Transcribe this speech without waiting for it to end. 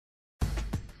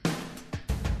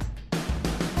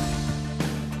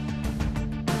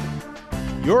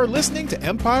You're listening to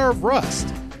Empire of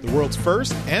Rust, the world's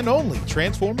first and only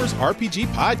Transformers RPG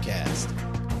podcast.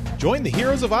 Join the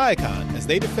heroes of Icon as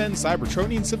they defend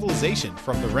Cybertronian civilization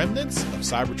from the remnants of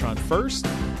Cybertron First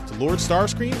to Lord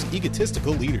Starscream's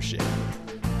egotistical leadership,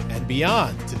 and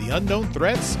beyond to the unknown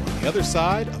threats on the other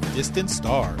side of distant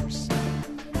stars.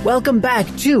 Welcome back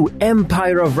to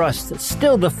Empire of Rust,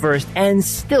 still the first and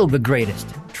still the greatest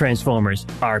Transformers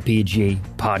RPG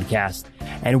podcast.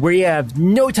 And we have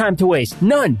no time to waste.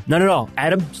 None at all.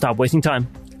 Adam, stop wasting time.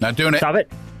 Not doing it. Stop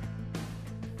it.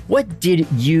 What did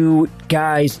you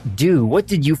guys do? What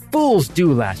did you fools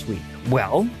do last week?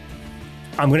 Well,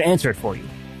 I'm going to answer it for you.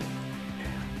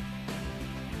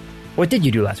 What did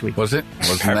you do last week? Wasn't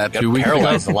that 2 weeks ago?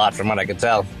 Paralyzed a lot from what I could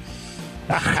tell.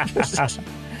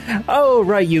 Oh,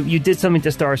 right. You did something to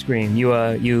Starscream.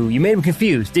 You made him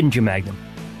confused, didn't you, Magnum?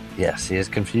 Yes, he is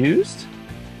confused,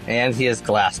 and he is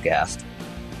glass-gassed.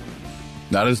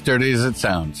 Not as dirty as it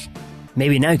sounds.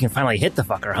 Maybe now you can finally hit the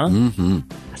fucker, huh? Mm-hmm.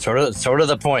 Sort of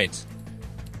the point.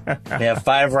 We have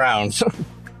 5 rounds.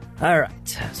 All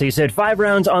right. So you said 5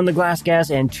 rounds on the glass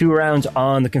gas and 2 rounds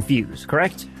on the confuse,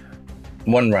 correct?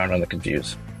 1 round on the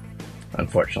confuse,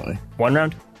 unfortunately. 1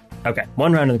 round? Okay,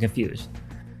 1 round on the confuse.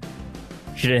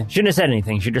 Shouldn't have said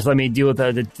anything. Should just let me deal with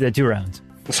the 2 rounds.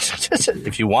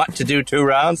 If you want to do 2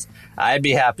 rounds, I'd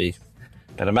be happy.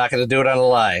 But I'm not going to do it on a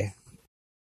lie.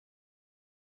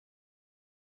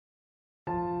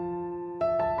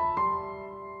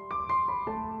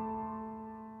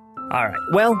 All right.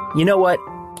 Well, you know what?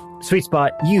 Sweet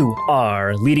Spot, you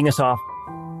are leading us off.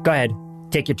 Go ahead.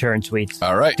 Take your turn, Sweets.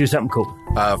 All right. Do something cool.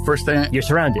 First thing... You're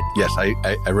surrounded. Yes,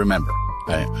 I remember.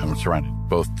 I'm surrounded.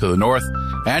 Both to the north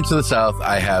and to the south,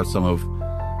 I have some of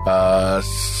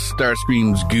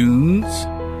Starscream's goons.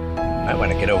 I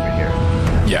want to get over here.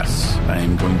 Yes, I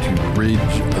am going to bridge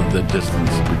the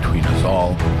distance between us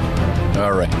all.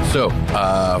 All right, so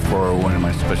for one of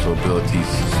my special abilities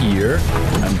here,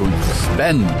 I'm going to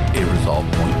spend a resolve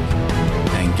point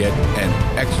and get an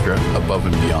extra above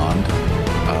and beyond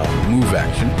move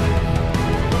action,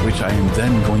 which I am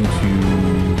then going to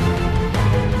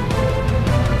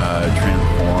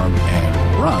transform and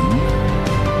run.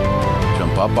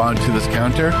 Jump up onto this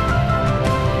counter.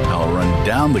 I'll run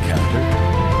down the counter,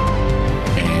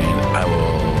 and I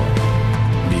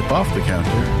will leap off the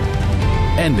counter,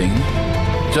 ending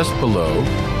just below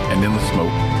and in the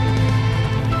smoke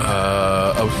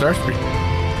of Starscream.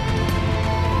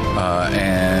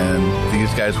 And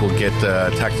these guys will get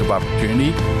attacks of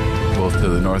opportunity both to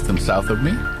the north and south of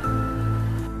me.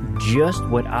 Just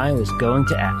what I was going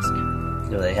to ask.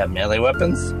 Do they have melee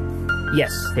weapons?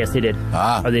 Yes, they did.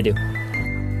 Ah. Oh, they do.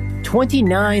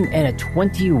 29 and a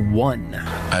 21.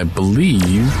 I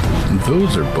believe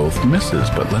those are both misses,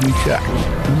 but let me check.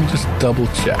 Let me just double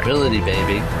check. Ability,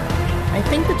 baby. I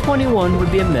think the 21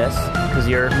 would be a miss because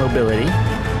your mobility.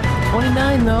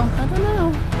 29, though, I don't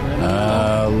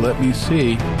know. Let me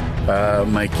see.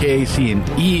 My KAC and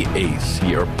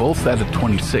EAC are both at a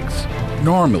 26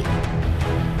 normally.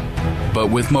 But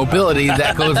with mobility,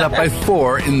 that goes up by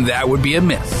 4, and that would be a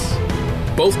miss.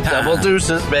 Both times. Double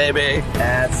deuces, baby.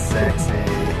 That's sexy.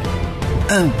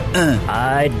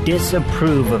 I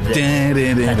disapprove of this.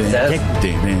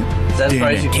 That's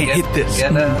right. You can't hit this.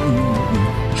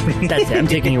 That's it. I'm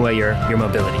taking away your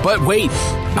mobility. But wait,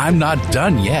 I'm not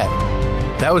done yet.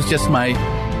 That was just my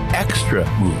extra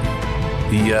move.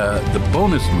 The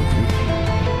bonus move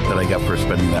that I got for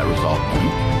spending that resolve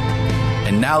point.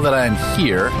 And now that I'm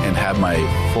here and have my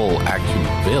full action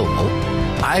available,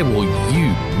 I will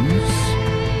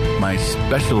use my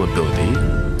special ability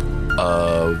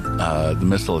of the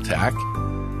missile attack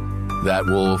that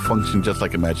will function just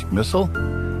like a magic missile,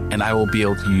 and I will be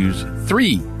able to use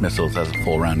 3 missiles as a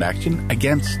full round action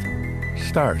against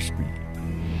Starscream.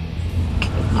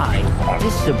 I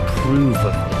disapprove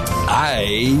of this.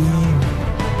 I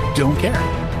don't care.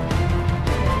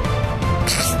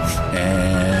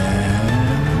 And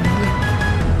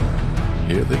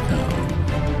here they come.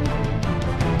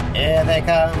 Here they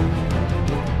come.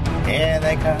 Here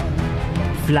they come.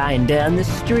 Flying down the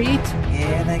street.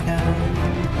 Here they come.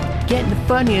 Getting the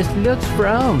funniest looks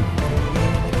from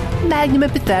Magnum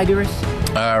and Pythagoras.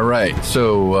 All right,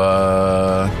 so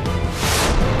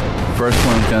first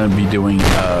one's going to be doing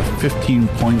 15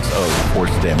 points of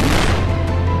force damage.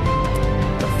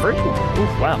 The first one? Ooh,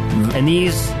 wow. And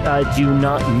these do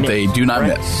not miss. They do not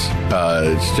right? miss.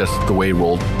 It's just the way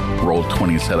roll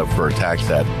 20 is set up for attacks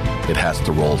that it has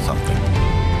to roll something.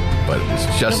 But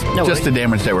it's just the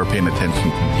damage that we're paying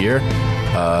attention to here.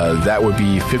 That would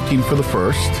be 15 for the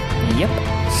first. Yep.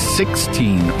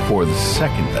 16 for the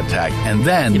second attack. And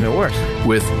then, Even worse.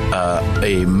 with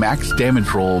a max damage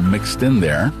roll mixed in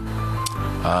there,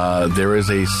 there is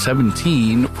a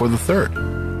 17 for the third.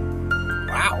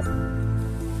 Wow.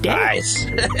 Damn. Nice.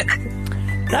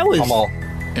 That was Come on.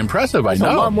 Impressive, I a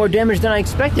know. lot more damage than I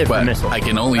expected But from missile. I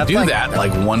can only do that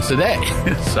like once a day.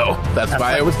 So that's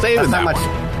why I was saving that one.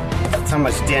 That's how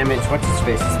much damage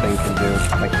what's-his-face's thing can do.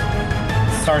 Like,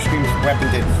 Starscream's weapon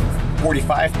did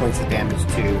 45 points of damage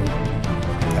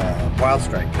to Wild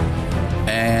Strike.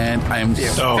 And I'm...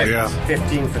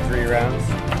 15 for 3 rounds.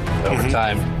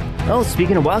 Overtime. Well,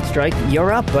 speaking of Wild Strike,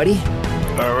 you're up, buddy.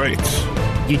 All right.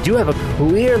 You do have a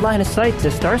clear line of sight to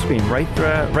Starscream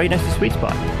right next to Sweet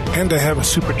Spot. And I have a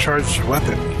supercharged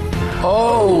weapon.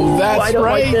 Oh, that's I don't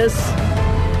right. like this.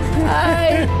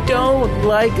 I don't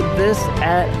like this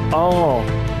at all.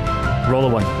 Roll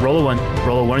a 1. Roll a 1.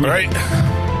 Roll a 1. All right.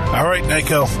 All right,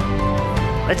 Nico.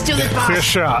 Let's do this, Clear boss.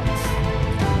 shot.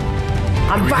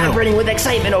 I'm vibrating with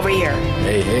excitement over here.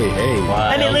 Hey.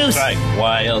 Wild Let me loose. Strike.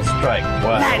 Wild Strike.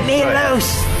 Wild Let me strike.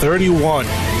 loose. 31.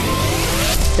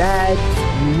 That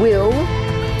will,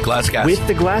 Glass gas. with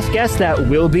the glass gas, that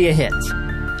will be a hit.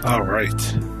 All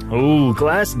right. Ooh,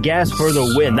 glass gas for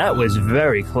the win. That was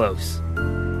very close.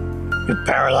 You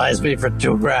paralyzed me for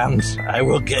 2 rounds. I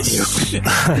will get you.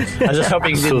 I was just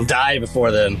hoping you didn't die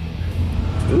before then.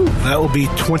 That will be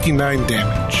 29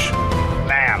 damage.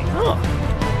 Bam. Oh,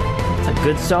 that's a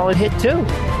good solid hit too.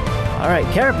 All right,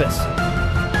 Carapace.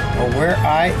 Well, where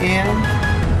I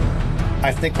am,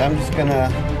 I think I'm just gonna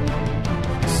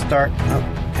start. Oh,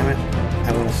 damn it!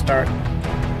 I'm gonna start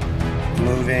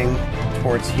moving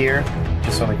towards here,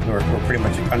 just so like we're pretty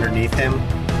much underneath him,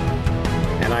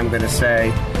 and I'm gonna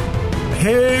say,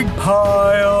 "Pig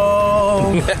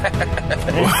pile."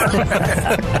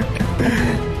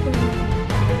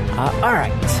 All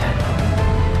right.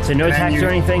 So no And attacks you- or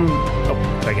anything.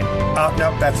 Oh, second. Oh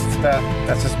no, that's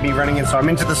just me running in. So I'm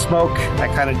into the smoke.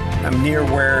 I'm near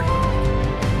where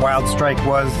Wild Strike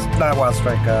was. Not Wild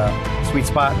Strike. Sweet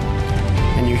Spot.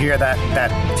 And you hear that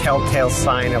telltale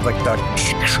sign of like the.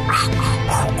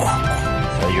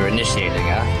 So you're initiating,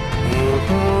 huh?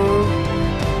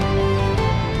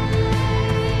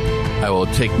 I will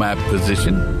take my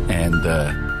position and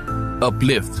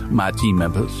uplift my team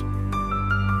members.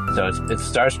 So it's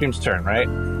Starscream's turn, right?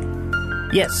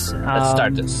 Yes. Let's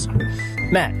start this.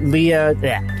 Matt, Leah,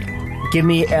 give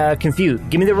me confuse.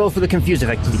 Give me the roll for the confuse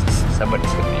effect, please.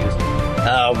 Somebody's confused.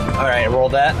 All right, I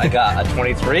rolled that. I got a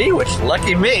 23, which,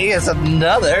 lucky me, is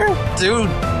another two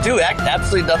act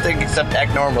absolutely nothing except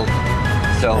act normally.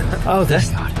 So Oh,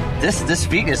 thank God. this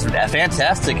feat is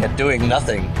fantastic at doing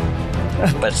nothing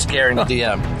but scaring the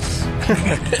DM.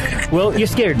 Well, you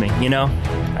scared me. You know,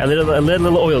 I let a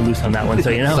little oil loose on that one, so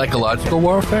you know. Psychological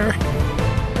warfare?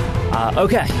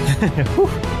 Okay. Whew.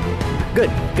 Good.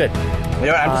 You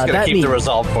know what, I'm just going that to keep means- the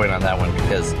resolve point on that one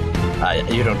because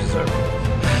you don't deserve it.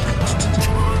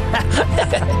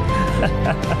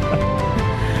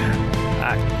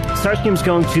 Starscream's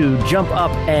going to jump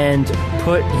up and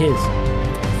put his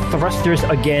thrusters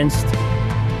against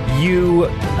you,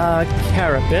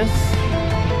 Carapace.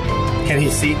 Can he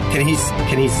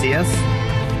see us?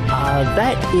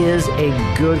 That is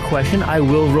a good question. I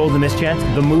will roll the mischance.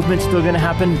 The movement's still going to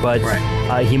happen, but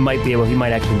he might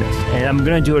actually miss. And I'm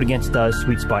going to do it against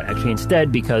Sweet Spot actually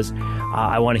instead because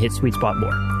I want to hit Sweet Spot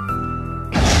more.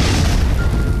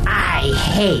 I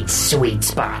hate Sweet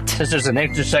Spot. Since there's an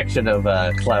intersection of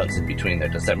clouds in between there,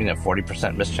 does that mean a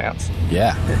 40% mischance?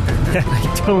 Yeah.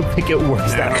 I don't think it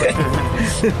works that way.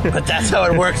 But that's how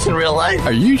it works in real life.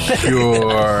 Are you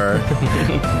sure?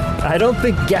 I don't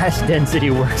think gas density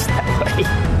works that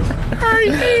way. Are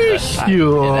you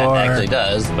sure? That actually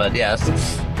does, but yes.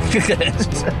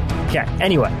 Okay,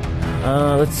 anyway.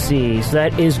 Let's see. So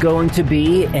that is going to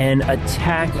be an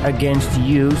attack against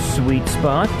you, Sweet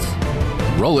Spot.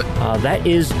 Roll it. That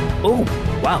is... Oh,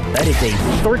 wow. That is a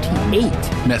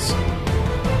 38. Miss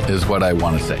is what I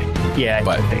want to say. Yeah,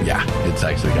 But yeah, it's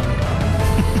actually going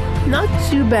to be. not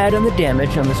too bad on the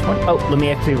damage on this one. Oh, let me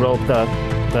actually roll the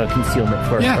concealment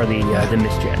for the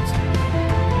mischance.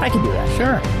 I can do that.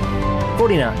 Sure.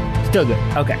 49. Still good.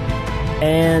 Okay.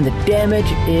 And the damage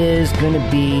is going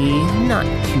to be not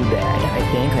too bad, I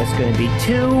think. That's going to be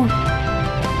 2,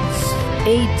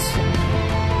 8,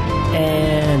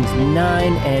 and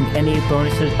 9, and any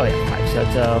bonuses. Oh, yeah, 5. So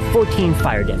it's 14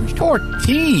 fire damage.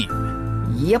 14!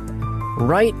 Yep.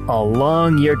 Right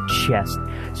along your chest.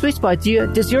 Sweet Spot,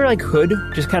 does your hood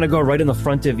just kind of go right in the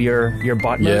front of your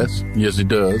bot mode? Yes, it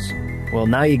does. Well,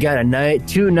 now you got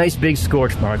two nice big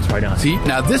scorch marks right on it. See,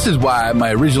 now this is why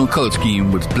my original color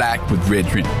scheme was black with red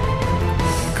trim.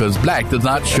 because black does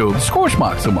not show the scorch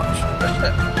mark so much.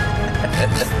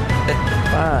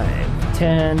 5,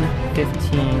 10,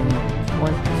 15,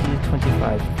 20,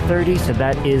 25, 30. So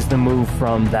that is the move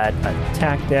from that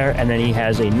attack there. And then he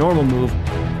has a normal move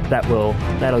that'll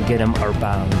get him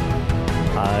around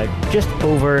just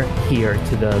over here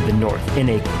to the north in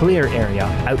a clear area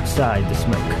outside the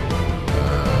smoke.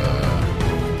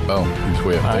 He's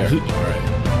way up there. All right.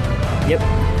 Yep.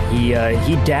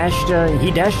 He dashed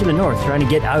to the north, trying to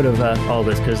get out of all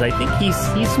this, because I think he's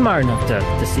smart enough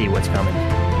to see what's coming.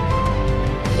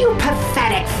 You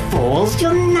pathetic fools!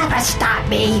 You'll never stop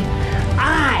me.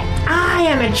 I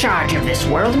am in charge of this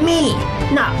world. Me,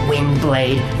 not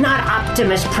Windblade, not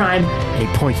Optimus Prime. He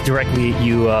points directly at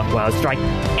you, Wildstrike,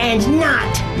 and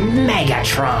not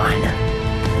Megatron.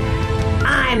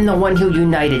 I'm the one who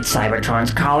united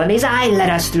Cybertron's colonies. I led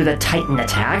us through the Titan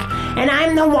attack, and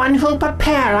I'm the one who'll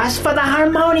prepare us for the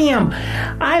Harmonium.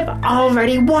 I've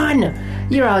already won.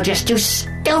 You're all just too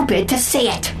stupid to see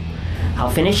it. I'll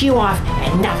finish you off,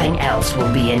 and nothing else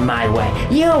will be in my way.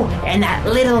 You and that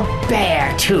little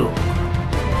bear, too.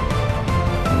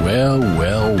 Well.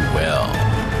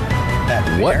 That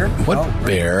bear? What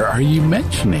bear are you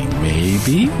mentioning,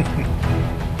 maybe?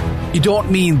 You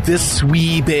don't mean this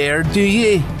wee bear, do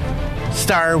you,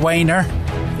 Starwinder?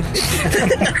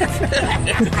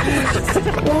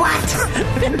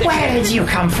 What? Where did you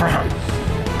come from?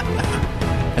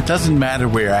 It doesn't matter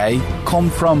where I come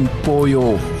from,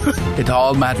 boyo. It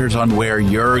all matters on where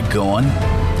you're going.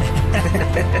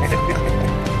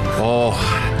 Oh,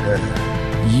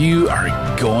 you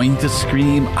are going to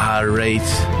scream, all right.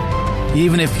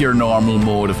 Even if your normal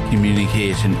mode of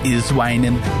communication is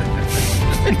whining.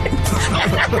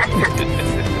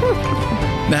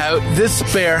 Now, this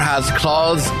bear has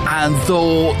claws, and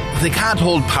though they can't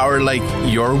hold power like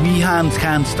your wee hands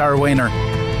can, Starwinder,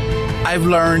 I've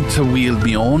learned to wield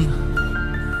my own.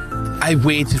 I've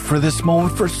waited for this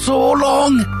moment for so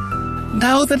long.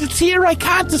 Now that it's here, I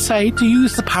can't decide to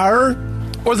use the power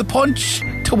or the punch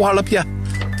to wallop you.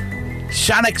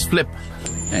 Shanix flip.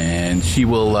 And she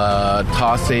will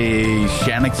toss a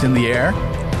Shanix in the air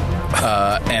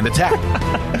and attack.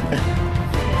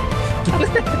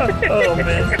 Oh,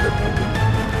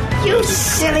 man. You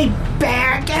silly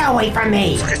bear, get away from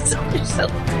me.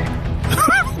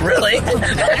 Really?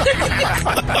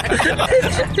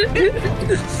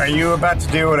 Are you about to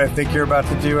do what I think you're about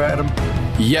to do, Adam?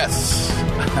 Yes,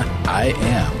 I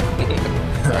am.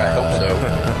 I hope so.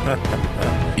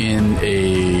 In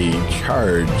a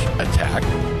charge attack,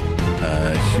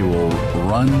 she will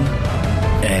run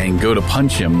and go to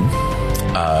punch him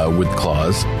with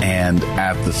claws, and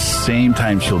at the same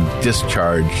time she'll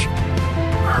discharge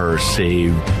her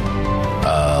saved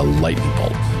lightning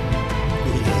bolt.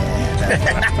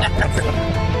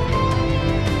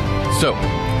 So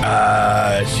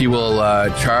she will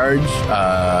charge,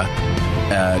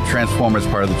 transform as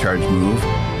part of the charge move,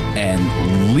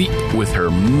 and leap with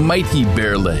her mighty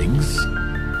bare legs.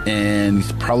 And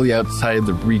he's probably outside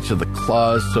the reach of the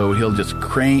claws, so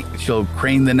she'll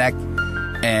crane the neck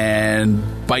and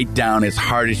bite down as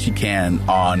hard as she can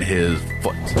on his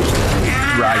foot.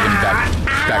 Drag him back to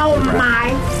the ground.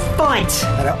 My foot!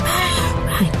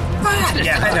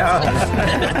 Yeah, I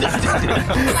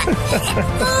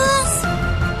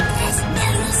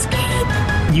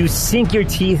know. You sink your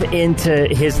teeth into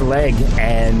his leg,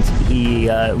 and he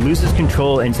loses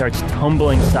control and starts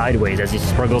tumbling sideways as he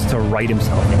struggles to right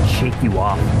himself and shake you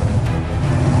off.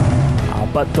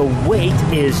 But the weight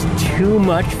is too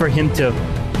much for him to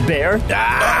bear.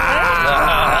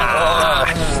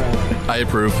 I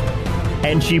approve.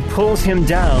 And she pulls him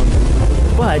down,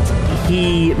 but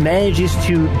he manages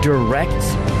to direct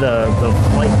the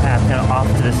flight path kind of off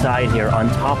to the side here on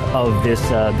top of this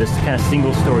kind of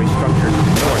single-story structure to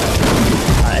the north.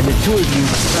 And the two of you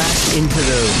crash into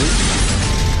the roof,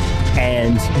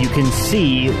 and you can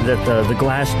see that the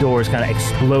glass doors kind of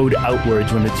explode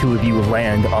outwards when the two of you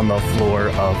land on the floor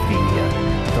of the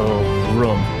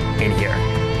room in here.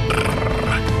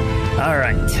 All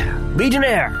right,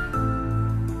 Legionnaire,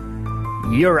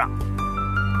 you're up.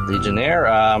 Legionnaire,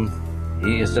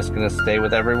 he is just going to stay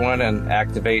with everyone and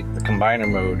activate the combiner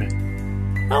mode.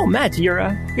 Oh, Matt,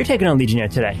 you're taking on Legionnaire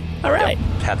today. All right.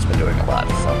 Yep, Pat's been doing a lot,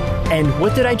 so. And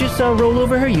what did I just roll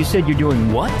over her? You said you're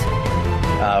doing what?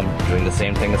 Doing the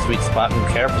same thing the Sweet Spot and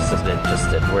Carapaces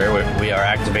did, where we are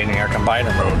activating our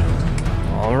combiner mode.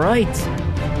 All right.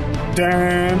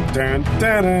 Dun, dun,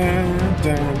 dun,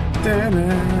 dun, dun,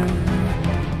 dun.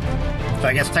 So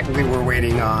I guess technically we're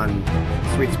waiting on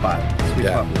Sweet Spot. Sweet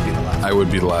Spot would be the last one. I would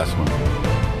be the last one.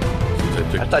 Since I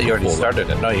took I thought you already full started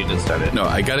it. No, you didn't start it. No,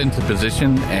 I got into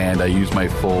position and I used my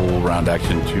full round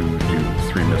action to do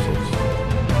 3 missiles.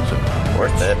 So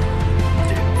Worth it.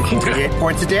 48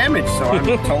 points of damage, so I'm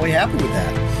totally happy with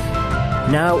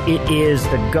that. Now it is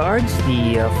the guards,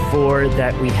 the 4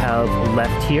 that we have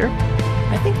left here.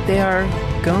 I think they are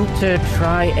going to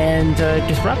try and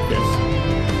disrupt this.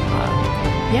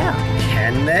 Yeah.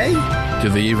 Can they? do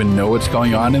they even know what's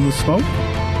going on in the smoke?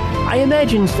 I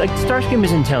imagine, like, Starscream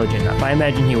is intelligent enough. I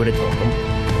imagine he would have told them.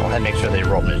 Well, I'd make sure they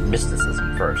roll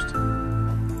mysticism first.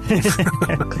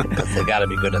 Because they gotta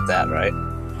be good at that, right?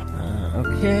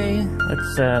 Okay,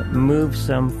 let's move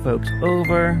some folks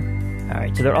over. All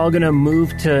right, so they're all going to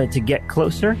move to get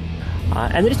closer.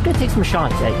 And they're just going to take some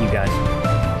shots at you guys.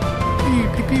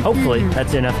 Hopefully,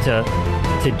 that's enough to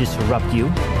disrupt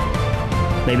you.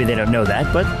 Maybe they don't know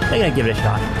that, but they're going to give it a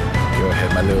shot. Go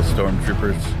ahead, my little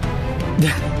stormtroopers.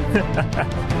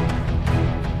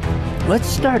 Let's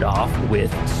start off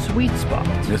with Sweet Spot.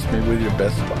 Miss me with your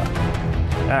best spot.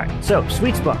 All right, so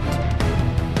Sweet Spot.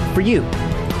 For you,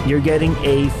 you're getting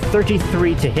a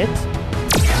 33 to hit.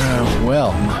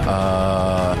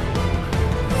 I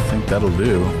think that'll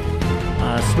do.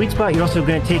 Sweet Spot, you're also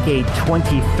going to take a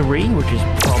 23, which is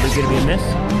probably going to be a miss.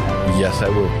 Yes, I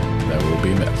will. That will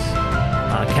be a miss.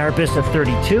 Carapace of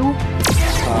 32.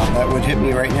 That would hit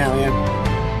me right now, yeah.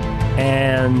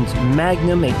 And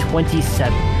Magnum a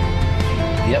 27.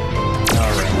 Yep.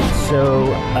 All right.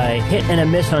 So a hit and a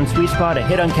miss on Sweet Spot, a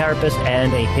hit on Carapace,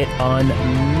 and a hit on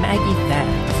Maggie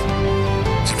Thads.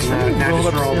 Now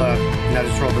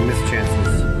just roll the miss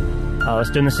chances. Let's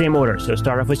do in the same order. So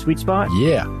start off with Sweet Spot.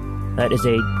 Yeah. That is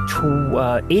a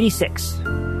 86.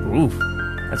 Oof.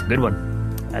 That's a good one.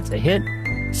 That's a hit.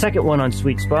 Second one on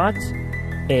Sweet Spot.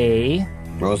 A...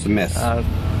 Rolls the miss.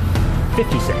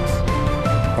 56.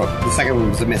 Oh, the second one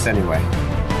was a miss anyway.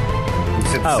 You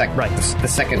said right. The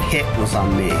second hit was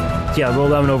on me. So yeah, roll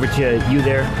that one over to you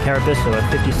there, Carapace. So a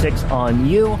 56 on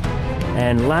you.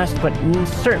 And last but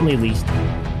certainly least,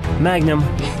 Magnum.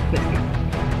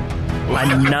 A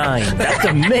 9. That's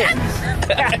a miss.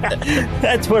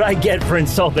 That's what I get for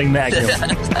insulting Magnum. He's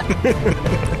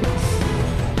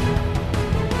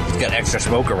got extra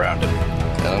smoke around him.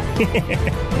 You know?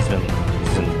 He's been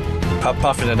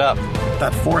puffing it up.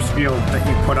 That force field that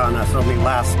you put on us only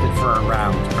lasted for a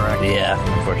round, correct? Yeah,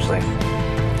 unfortunately.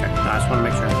 Okay, I just want to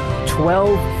make sure.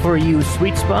 12 for you,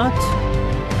 Sweet Spot.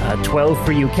 12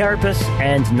 for you, Carapace,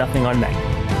 and nothing on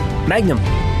Magnum.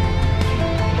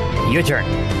 Your turn.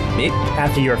 Me?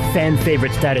 After your fan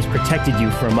favorite status protected you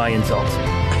from my insults.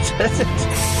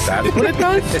 That's what it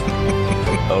does?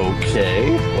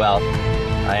 Okay. Well,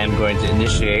 I am going to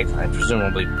initiate.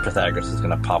 Presumably Pythagoras is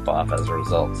going to pop off as a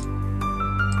result.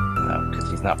 Because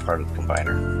he's not part of the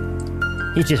combiner.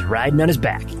 He's just riding on his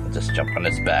back. I'll just jump on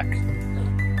his back.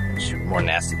 Shoot more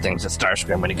nasty things at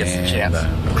Starscream when he gets the chance. I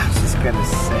was just going to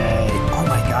say, oh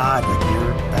my god,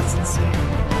 that's insane.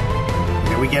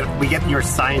 We get your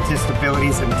scientist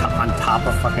abilities on top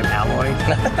of fucking alloy.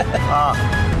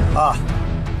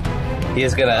 He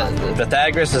is gonna.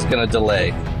 Pythagoras is gonna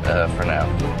delay for now.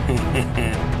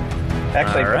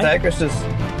 Actually, right. Pythagoras is.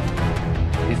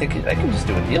 You think I can just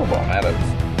do a deal bomb at it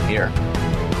here?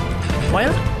 Why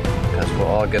not? Because we'll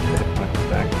all get the hit points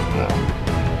back. No.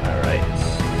 All right.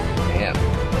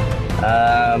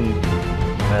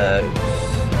 And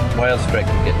Wild Strike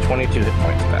can get 22 hit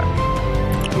points back.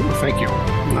 Ooh, thank you.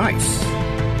 Nice.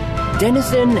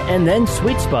 Denizen and then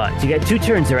Sweet Spot. You got 2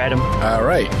 turns there, Adam. All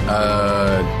right.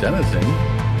 Denizen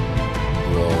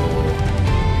will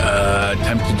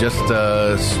attempt to just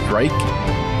strike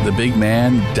the big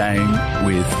man down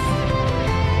with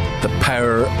the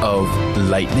power of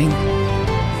lightning.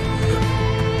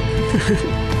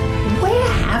 Where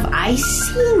have I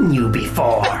seen you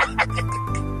before?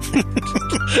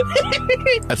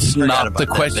 That's not the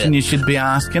question you should be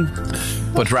asking,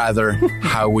 but rather,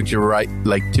 how would you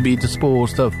like to be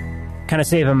disposed of? Kind of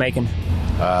save I'm making.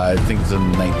 I think it's a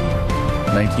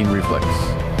 19 reflex.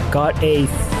 Got a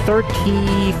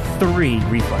 33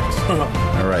 reflex.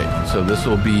 All right, so this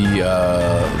will be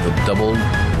the double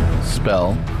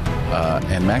spell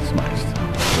and maximized.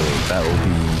 So that will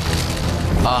be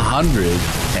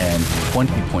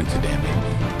 120 points of damage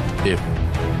if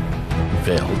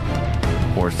failed,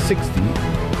 or 60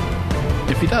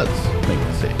 if he does make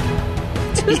the save.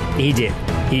 He did.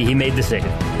 He made the save.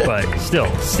 But still,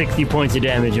 60 points of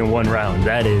damage in 1 round.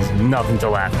 That is nothing to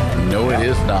laugh at. No, it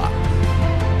is not.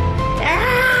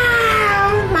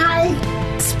 Ah, my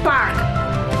spark.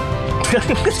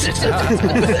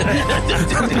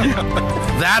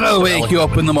 That'll wake you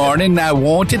up in the morning, now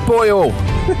won't it, boyo?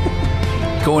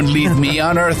 go and leave me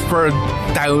on Earth for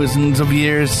thousands of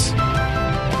years?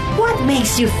 What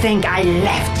makes you think I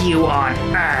left you on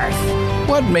Earth?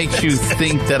 What makes you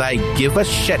think that I give a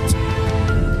shit?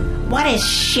 What is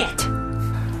shit?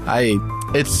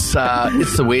 It's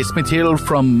the waste material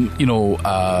from,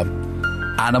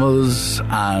 animals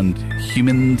and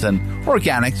humans and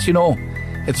organics,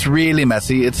 It's really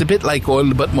messy. It's a bit like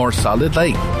oil, but more solid,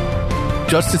 like.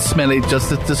 Just as smelly,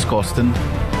 just as disgusting.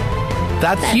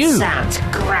 That's you. Sounds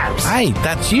gross. Aye,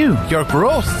 that's you. You're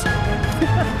gross.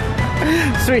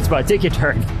 Sweet Spot, take your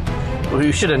turn. Well,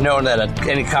 you should have known that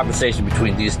any conversation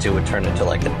between these two would turn into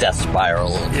like a death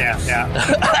spiral. Yeah.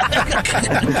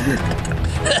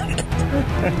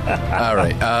 All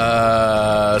right.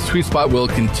 Sweet Spot will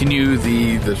continue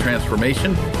the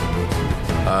transformation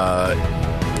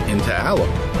into Aloe.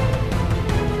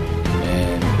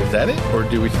 And is that it? Or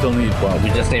do we still need Wild?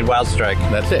 We just need Wild Strike.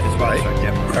 That's it, right? Strike,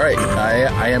 yep. All right.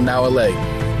 I am now a leg.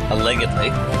 A legged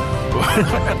leg.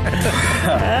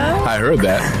 I heard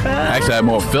that. Actually, I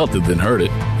more felt it than heard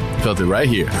it. Felt it right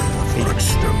here.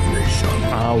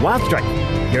 Wild Strike,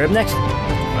 you're up next.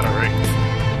 All right.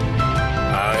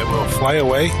 I will fly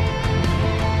away.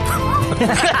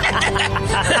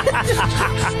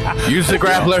 Use the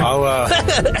grappler.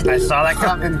 I saw that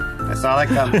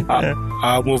coming.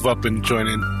 I'll move up and join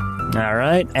in. All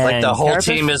right. And Like the whole Carapace?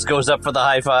 team goes up for the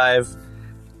high five,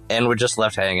 and we're just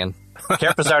left hanging.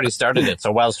 Carapace already started it,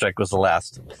 so Wild Strike was the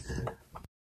last.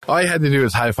 All you had to do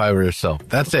is high five yourself.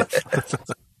 That's it.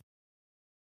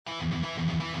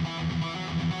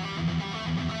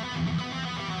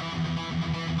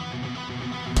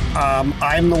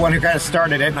 I'm the one who kind of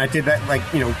started it, and I did that,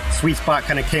 Sweet Spot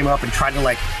kind of came up and tried to,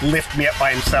 lift me up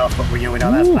by himself, but we know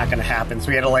that's not going to happen, so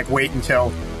we had to, wait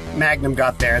until Magnum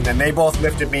got there, and then they both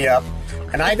lifted me up,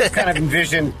 and I just kind of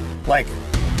envisioned,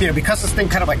 because this thing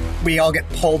kind of, we all get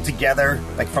pulled together,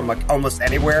 from, almost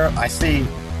anywhere, I see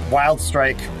Wild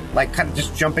Strike, kind of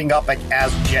just jumping up,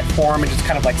 as jet form, and just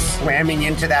kind of, slamming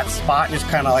into that spot, and just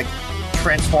kind of,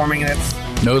 transforming its...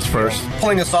 Nose first.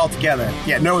 Pulling us all together.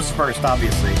 Yeah, nose first,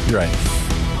 obviously. Right.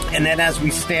 And then as we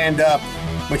stand up,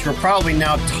 which we're probably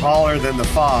now taller than the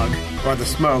fog or the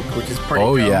smoke, which is pretty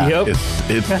dope. Yeah. Yep.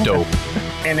 It's dope.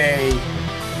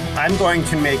 I'm going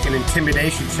to make an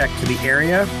intimidation check to the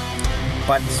area,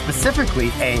 but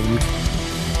specifically aimed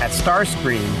at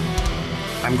Starscream.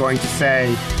 I'm going to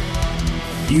say,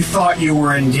 "You thought you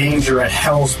were in danger at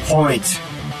Hell's Point."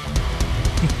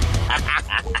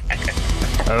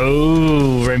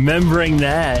 Oh, remembering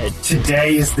that.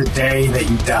 Today is the day that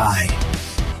you die.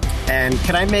 And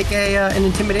can I make an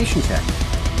intimidation check?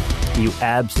 You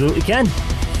absolutely can.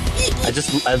 I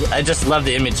just love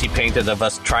the image he painted of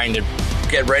us trying to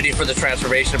get ready for the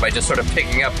transformation by just sort of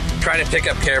trying to pick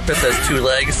up Carapace as two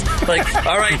legs.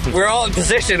 All right, we're all in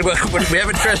position. We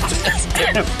haven't transformed.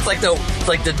 It's like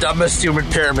the dumbest human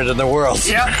pyramid in the world.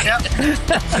 Yep.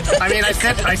 I mean, I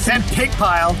said pig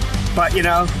pile, but it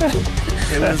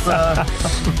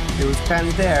was kind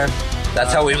of there.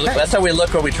 That's how we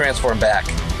look when we transform back.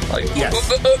 Yes.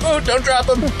 Don't drop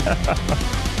them.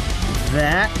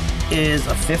 That is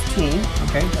a 15.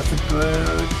 Okay, that's a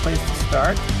good place to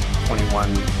start.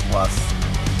 21 plus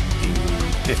the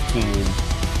 15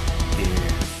 is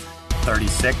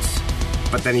 36.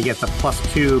 But then he gets a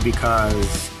 +2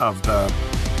 because of the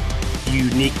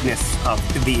uniqueness of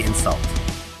the insult.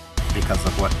 Because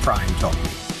of what Prime told me.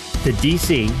 The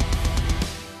DC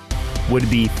would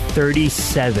be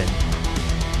 37.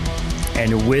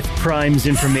 And with Prime's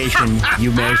information,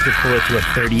 you managed to pull it to a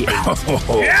 38.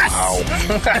 Yes!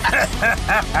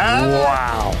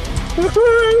 Wow.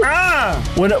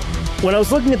 When I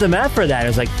was looking at the map for that,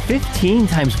 it was 15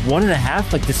 times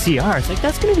 1.5, the CR. It's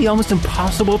that's going to be almost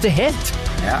impossible to hit.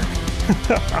 Yeah.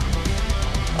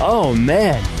 Oh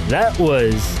man, that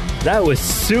was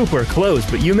super close,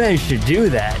 but you managed to do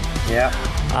that. Yeah.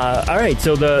 All right,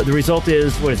 so the result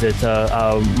is, what is it?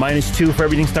 -2 for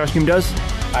everything Starscream does?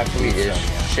 I believe so.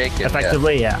 Shaken.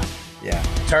 Effectively, yeah. Yeah.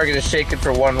 Target is shaken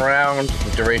for 1 round.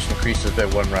 The duration increases by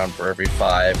 1 round for every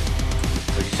 5.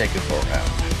 So he's shaken for a round.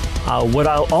 What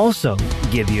I'll also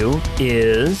give you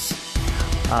is,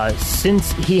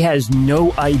 since he has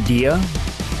no idea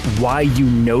why you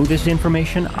know this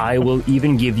information, I will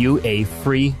even give you a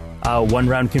free 1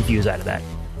 round confuse out of that.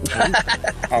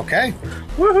 Okay.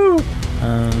 Woohoo!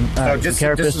 So just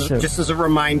as a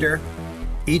reminder,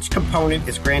 each component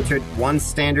is granted 1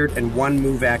 standard and 1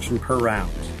 move action per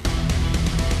round.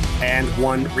 And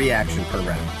 1 reaction per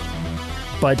round.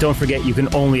 But don't forget, you can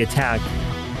only attack,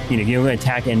 you can only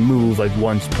attack and move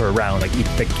once per round,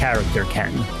 the character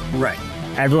can. Right.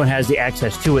 everyone has the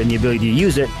access to it and the ability to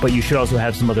use it, but you should also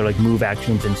have some other like move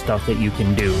actions and stuff that you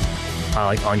can do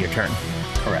like on your turn.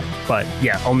 Correct. But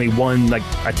yeah, only one like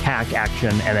attack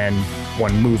action and then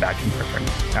one move action per turn.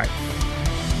 All right.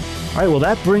 All right, well,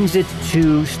 that brings it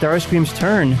to Starscream's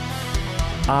turn.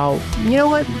 You know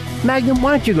what, Magnum,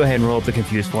 why don't you go ahead and roll up the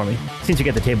Confuse for me, since you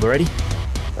got the table ready.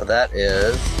 So that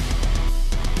is...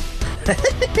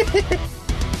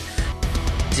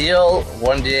 Deal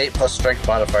 1d8 plus strength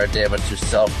modifier damage to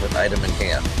self with item in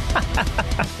hand.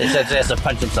 It says he has to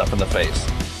punch himself in the face.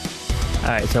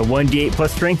 All right, so 1d8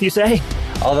 plus strength, you say?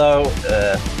 Although,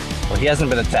 well, he hasn't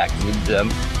been attacked.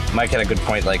 Mike had a good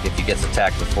point, like, if he gets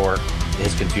attacked before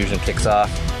his confusion kicks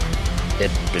off, it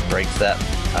breaks that,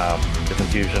 the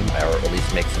confusion, or at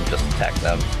least makes him just attack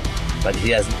them. But he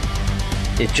hasn't...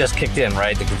 It just kicked in,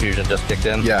 right? The confusion just kicked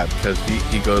in? Yeah, because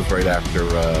he goes right after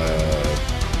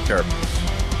Carapace.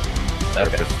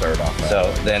 Okay. Start off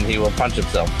so then he will punch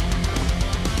himself.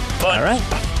 Punch. All right.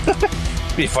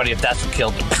 It'd be funny if that's what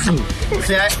killed him.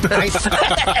 See,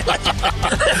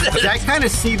 I kind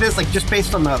of see this, like, just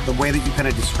based on the way that you kind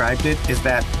of described it, is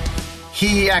that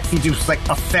he actually just, like,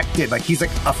 affected, like, he's, like,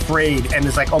 afraid and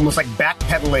is, like, almost, like,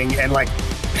 backpedaling and, like,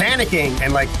 panicking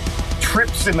and, like,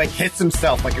 trips and, like, hits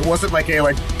himself. Like, it wasn't, like, a,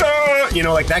 like, you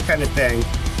know, like, that kind of thing.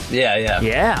 Yeah.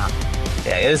 Yeah,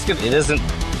 it is good. He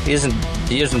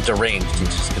isn't deranged, he's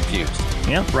just confused.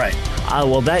 Yeah. Right.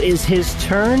 Well, that is his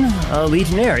turn.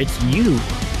 Legionnaire, it's you.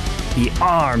 The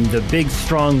arm, the big,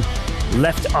 strong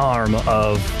left arm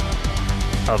of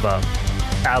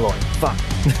Alloy. Fuck.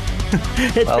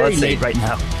 It's very late right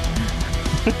now.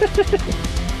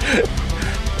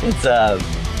 It's,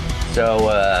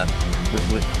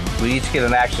 we each get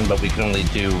an action, but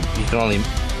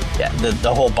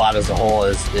the whole bot as a whole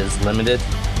is limited.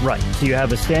 Right, so you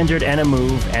have a standard and a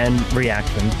move and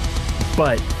reaction,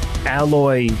 but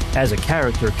Alloy as a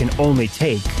character can only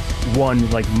take one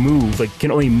like move, like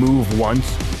can only move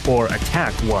once or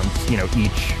attack once, you know,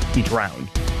 each round.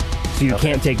 So you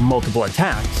can't take multiple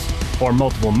attacks or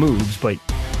multiple moves, but...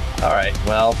 All right,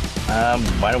 well,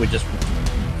 why don't we just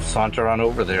saunter on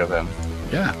over there then?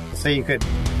 Yeah. So you could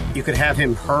have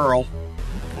him hurl.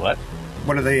 What?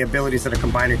 One of the abilities that a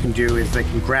combiner can do is they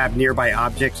can grab nearby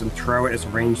objects and throw it as a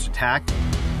ranged attack,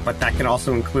 but that can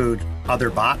also include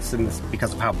other bots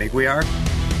because of how big we are.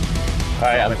 All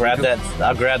right, I'll grab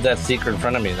that seeker in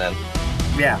front of me then.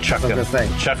 Yeah, Chuck that's what I was gonna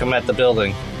say. Chuck him at the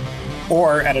building.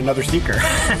 Or at another seeker.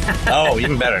 Oh,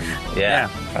 even better. Yeah,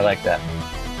 I like that.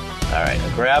 All right,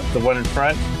 I'll grab the one in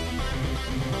front.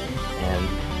 And,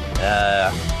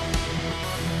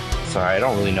 sorry, I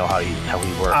don't really know how he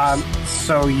works.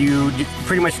 So you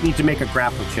pretty much need to make a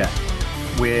grapple check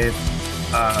with,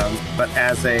 but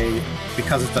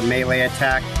because it's a melee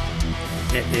attack,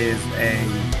 it is a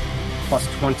plus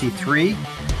 23.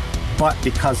 But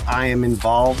because I am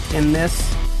involved in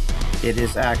this, it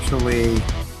is actually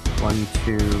 1,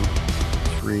 2,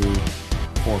 3,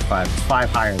 4, 5. It's 5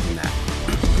 higher than that.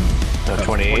 So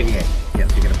 28? Yes,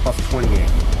 you get a plus 28.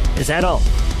 Is that all?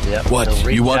 Yep. What?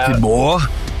 You wanted more?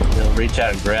 He'll reach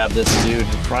out and grab this dude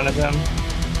in front of him.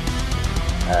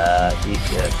 He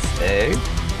gets a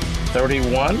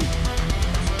 31.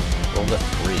 Roll a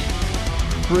 3.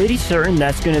 Pretty certain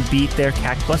that's going to beat their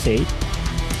CAC plus 8.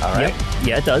 All right. Yep.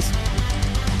 Yeah, it does.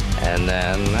 And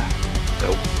then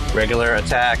the regular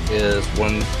attack is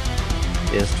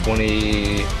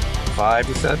 25,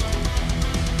 you said?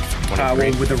 Well,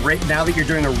 with now that you're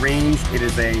doing a range, it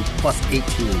is a plus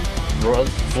 18. He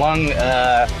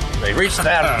reaches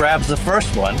out and grabs the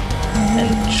first one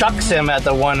and chucks him at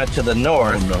the one to the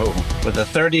north with a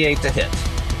 38 to hit.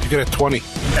 You get a 20.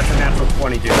 That's a natural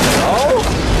 20, dude. Oh!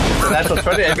 Natural 20,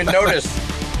 I didn't even notice.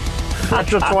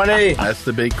 Natural 20. That's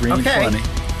the big green 20.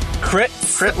 Crit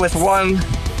with 1.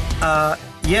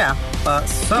 Yeah.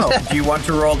 So, do you want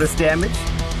to roll this damage?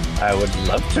 I would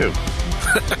love to.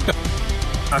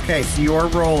 Okay, so you're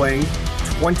rolling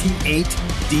 28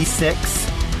 d6.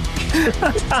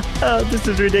 This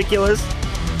is ridiculous. Is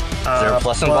there a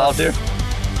plus involved here?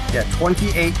 Yeah,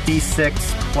 28 d6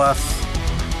 plus,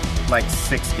 like,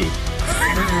 60.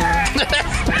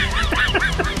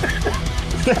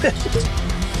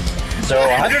 So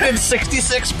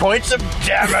 166 points of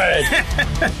damage.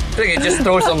 I think it just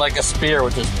throws him like a spear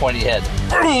with his pointy head.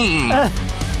 Boom!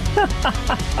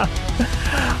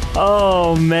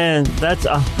 Oh man, that's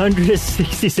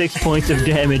 166 points of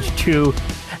damage to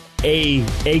a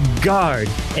guard,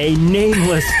 a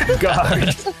nameless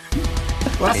guard.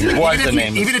 Well,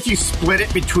 even if you split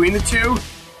it between the two,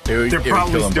 they're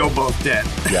probably still both dead.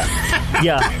 Yeah.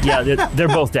 yeah, they're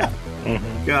both dead.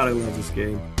 God, I love this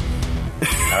game.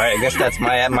 All right, I guess that's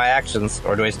my actions.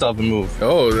 Or do I still have a move?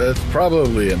 Oh, that's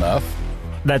probably enough.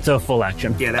 That's a full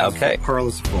action. Yeah, that's Okay. Pearl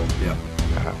is full. Yeah.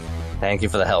 Thank you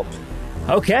for the help.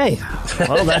 Okay.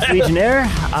 Well, that's Legionnaire.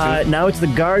 Now it's the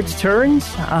guards' turns.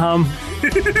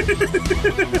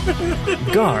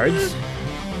 Guards.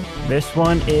 This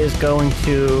one is going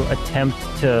to attempt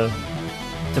to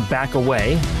back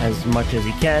away as much as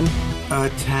he can.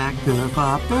 Attack of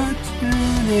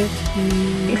opportunity.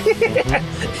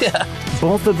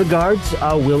 Both of the guards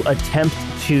will attempt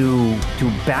to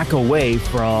back away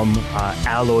from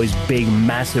Alloy's big,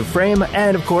 massive frame,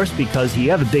 and of course, because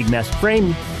you have a big, massive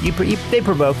frame, they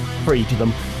provoke for each of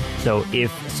them. So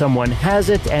if someone has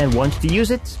it and wants to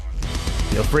use it,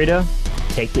 feel free to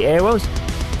take the arrows.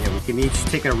 Yeah, we can each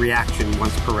take a reaction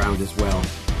once per round as well.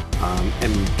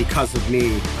 And because of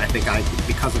me, I think I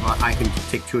can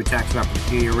take 2 attacks of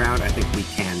opportunity a round. I think we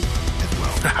can as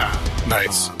well.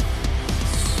 Nice.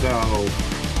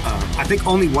 I think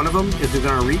only one of them is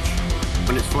going to reach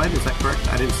when it's fled. Is that correct?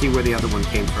 I didn't see where the other one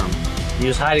came from. He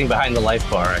was hiding behind the life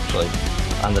bar, actually,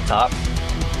 on the top.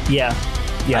 Yeah.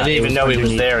 I didn't even know he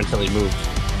was there until he moved.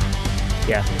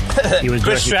 Yeah. He was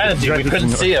Good strategy. We couldn't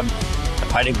see him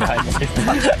hiding behind the life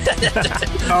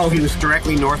bar. Oh, he was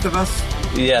directly north of us?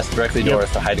 Yes, directly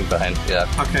north, hiding behind. Yeah.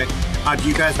 Okay. Do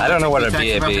you guys? I don't know what a attack of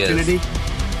BAB is. opportunity?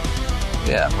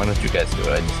 Yeah, why don't you guys do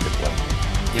it? I just did one.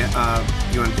 Yeah,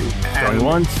 you want to do Adam? Going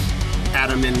once.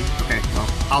 Adam and... Okay, well,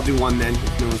 I'll do one then,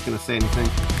 if no one's going to say anything.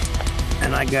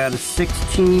 And I got a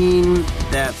 16.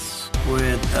 That's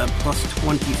with a plus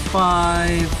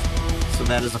 25. So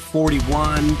that is a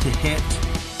 41 to hit.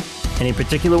 Any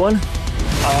particular one?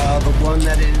 The one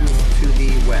that is to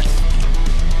the west.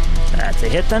 That's a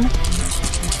hit then.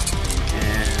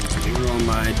 And let me roll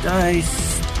my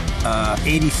dice.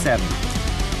 87.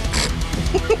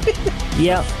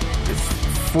 Yeah. It's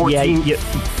 14, Yeah,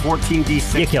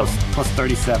 14d6 you killed. plus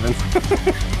 37.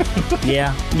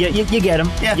 Yeah. You get him.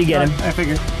 Yeah, you get him. I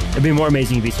figured. It'd be more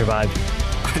amazing if he survived.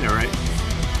 I know, right?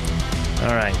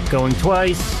 All right, going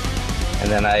twice. And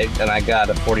then I got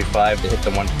a 45 to hit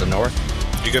the one to the north.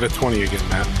 You got a 20 again,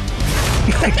 Matt.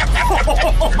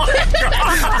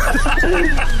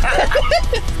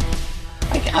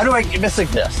 How do I keep missing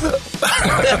this?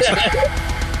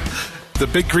 The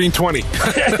big green 20.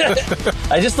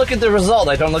 I just look at the result.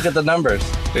 I don't look at the numbers.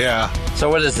 Yeah. So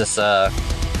what is this?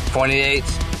 28?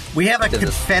 We have a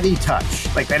confetti touch.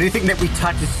 Like anything that we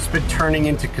touch has just been turning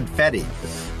into confetti.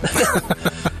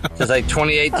 It's like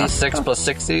 28 d6 plus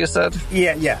 60, you said?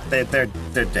 Yeah. They're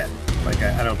dead. Like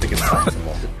I don't think it's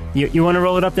possible. You want to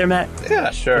roll it up there, Matt?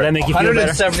 Yeah, sure. Will that make you feel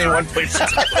better?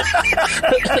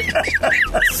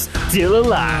 171.7. Still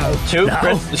alive. Two?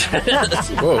 No.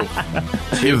 Whoa.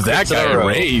 Give that guy a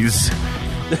raise.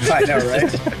 I know,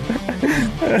 right?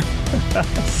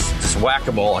 Just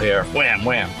whack-a-mole here. Wham,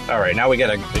 wham. All right, now we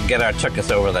gotta get our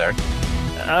tuchus over there.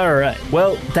 All right.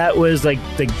 Well, that was like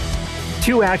the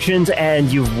 2 actions,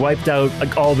 and you've wiped out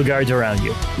like, all the guards around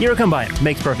you. You're a combiner.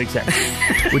 Makes perfect sense.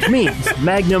 Which means,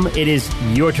 Magnum, it is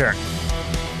your turn.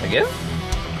 Again?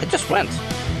 It just went.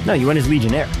 No, you went as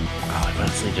Legionnaire. Oh, I went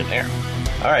as Legionnaire.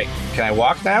 All right, can I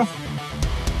walk now?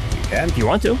 You can. If you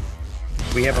want to.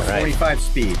 We have a 45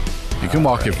 speed. You can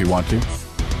walk if you want to.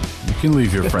 You can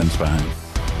leave your friends behind.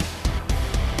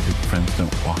 Your friends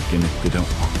don't walk in if they don't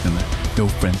walk in there. No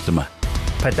friends of mine.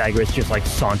 Pythagoras just like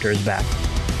saunters back.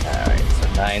 All right, so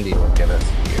 90 will get us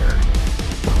here.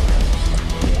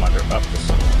 Wander up the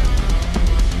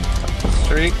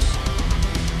street.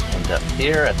 End up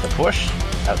here at the bush,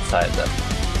 outside the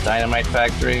dynamite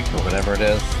factory, or whatever it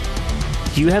is.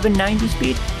 Do you have a 90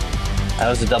 speed? That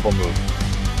was a double move.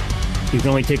 You can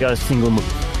only take a single move.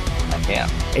 I can.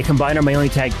 A combiner may only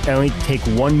take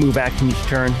 1 move action each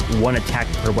turn, 1 attack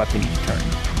per weapon each turn.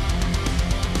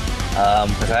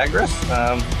 Pythagoras?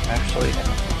 Actually,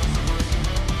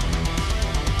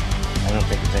 I don't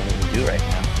think there's anything to do right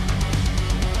now.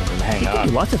 Hang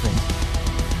on. Lots of things.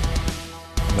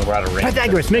 We're out of range.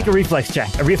 Pythagoras, make a reflex check.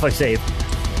 A reflex save.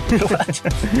 What?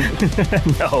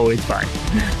 No, it's fine.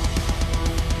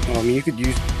 Well, I mean,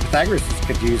 Pythagoras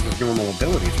could use his normal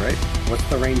abilities, right? What's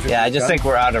the range of Yeah, I his just gun? think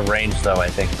we're out of range, though. I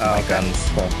think my okay. gun's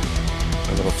a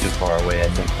little too far away, I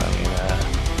think. I mean,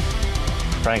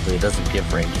 frankly, it doesn't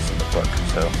give ranges in the book,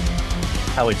 so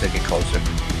how we take it closer.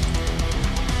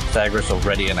 Pythagoras will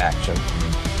ready in action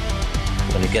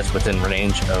when he gets within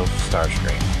range of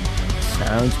Starscream.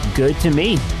 Sounds good to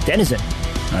me. Denizen.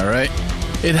 All right.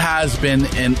 It has been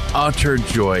an utter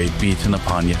joy beating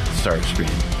upon you, Starscream.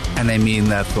 And I mean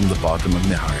that from the bottom of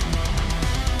my heart.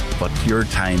 But your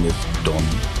time is done.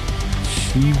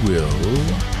 She will...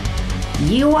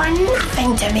 You are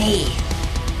nothing to me.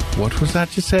 What was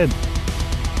that you said?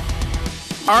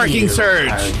 Arcing Surge!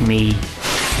 Hurt me.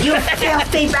 You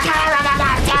filthy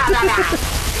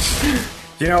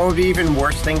You know what would be even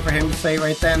worse thing for him to say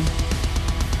right then?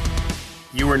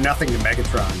 You were nothing to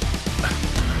Megatron.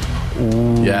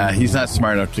 Yeah, he's not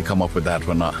smart enough to come up with that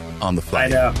one on the fly. I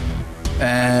know.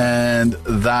 And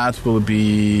that will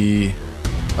be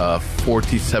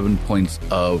 47 points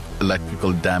of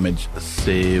electrical damage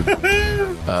save.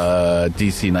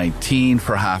 DC 19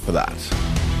 for half of that.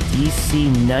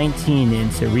 DC 19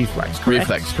 into reflex, correct?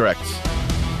 Reflex, correct.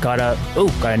 Got a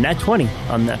nat 20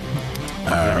 on the...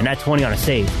 a nat 20 on a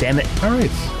save. Damn it. All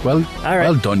right. All right.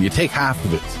 Well done. You take half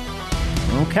of it.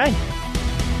 Okay.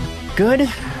 Good.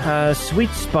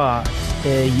 Sweet Spot.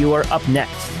 You are up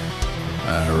next.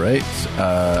 All right.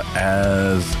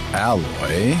 As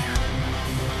Alloy,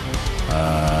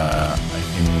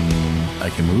 I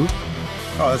can move.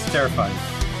 Oh, that's terrifying.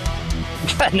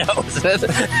 I know.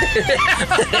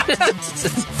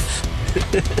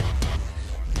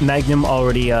 Magnum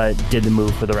already did the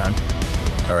move for the round.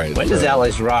 All right. When does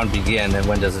Ally's round begin and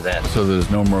when does it end? So there's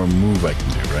no more move I can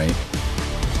do, right?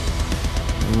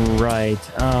 Right.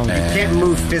 You can't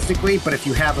move physically, but if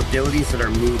you have abilities that are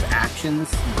move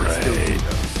actions, you can still do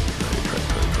those.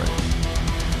 Right.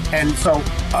 And so,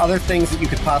 other things that you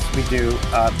could possibly do,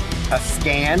 a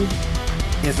scan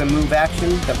is a move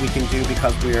action that we can do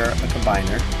because we're a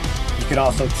combiner. You can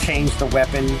also change the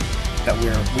weapon that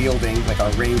we're wielding, like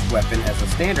our ranged weapon, as a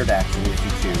standard action if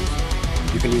you choose.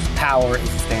 You can use power as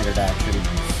a standard action.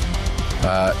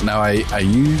 Now, I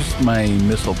used my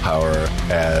missile power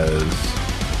as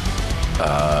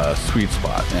Sweet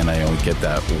Spot, and I only get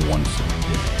that once a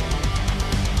day.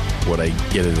 Would I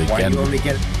get it again?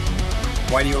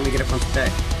 Why do you only get it once a day?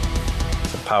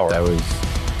 It's a power. That was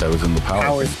in the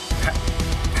power.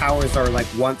 Powers are like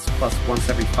once plus once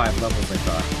every 5 levels, I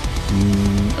thought.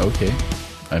 Okay.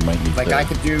 I might need Like to...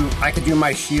 I could do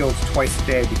my shields twice a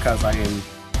day because I am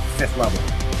 5th level.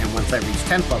 And once I reach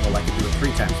 10th level, I could do it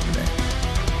 3 times per day.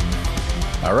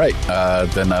 All right.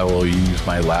 Then I will use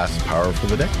my last power for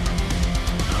the day.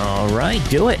 All right,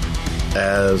 do it.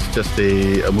 As just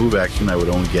a move action, I would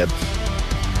only get,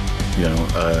 2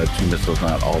 missiles,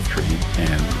 not all 3.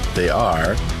 And they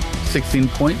are 16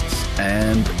 points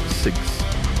and 6. Is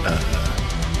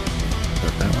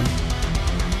that one?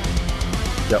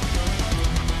 Yep.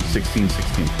 16.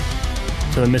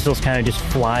 So the missiles kind of just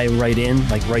fly right in,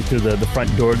 like right through the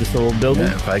front door of this little building?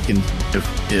 Yeah,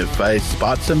 if I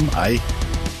spots him, I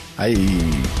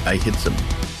hits him.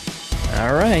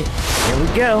 All right, here we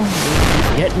go.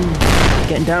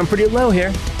 Getting down pretty low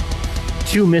here.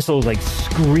 2 missiles like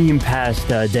scream past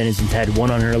Denizen's head,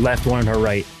 one on her left, one on her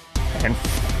right, and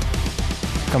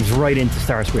comes right into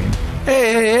Starscream.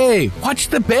 Hey! Watch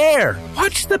the bear!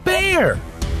 Watch the bear!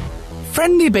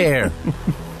 Friendly bear!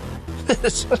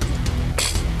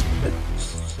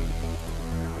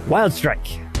 Wild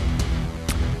Strike.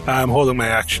 I'm holding my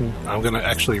action. I'm going to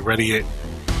actually ready it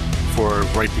for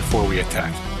right before we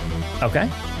attack. Okay.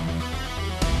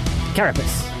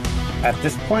 Carapace. At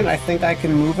this point, I think I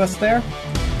can move us there.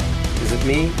 Is it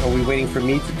me? Are we waiting for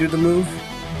me to do the move?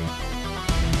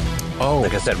 Oh,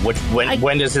 Like I said,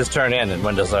 when does his turn end and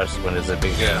when does it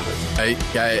begin? Yeah.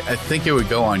 I think it would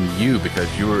go on you because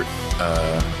you were.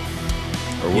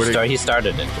 He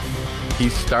started it. He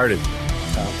started.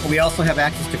 We also have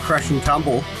access to Crush and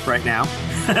Tumble right now.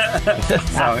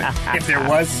 So if there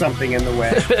was something in the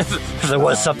way, If there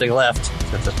was something left,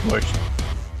 that's a push.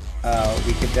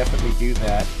 we could definitely do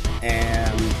that.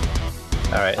 And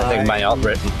All right, I think my alt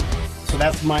written. so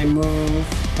that's my move.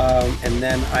 And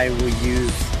then I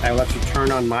will actually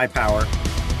turn on my power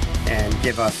and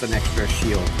give us an extra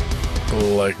shield.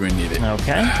 Like we need it.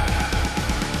 Okay.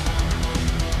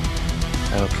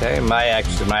 Okay, my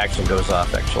action goes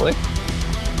off actually.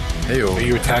 Hey, Are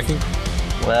you attacking?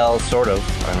 Well, sort of.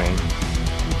 I mean,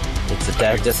 it's a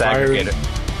disaggregator.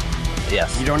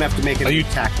 Yes. You don't have to make an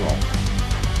attack roll.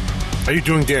 Are you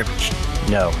doing damage?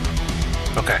 No.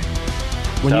 Okay.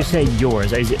 When you say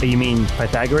yours, you mean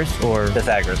Pythagoras or?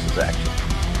 Pythagoras' action.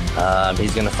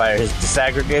 He's going to fire his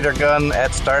disaggregator gun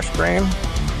at Starscream.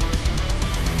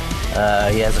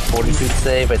 He has a fortitude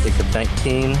save, I think, of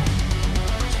 19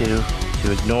 to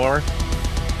ignore.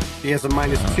 He has a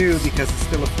 -2 because he's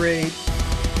still afraid.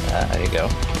 There you go.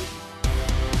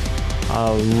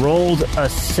 Rolled a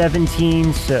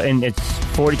 17, so and it's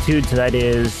fortitude, so that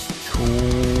is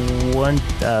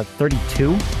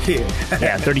 32.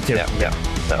 Yeah, 32. Yeah.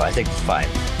 So I think it's fine.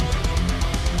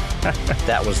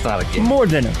 That was not a game. More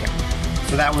than okay.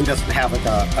 So that one doesn't have like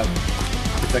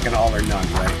it's like an all or none,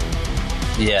 right?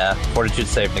 Yeah, fortitude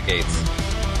save negates.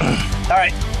 All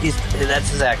right. that's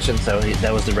his action, so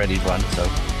that was the ready run, so.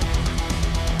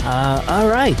 All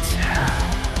right.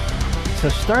 So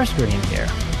Starscream here.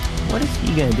 What is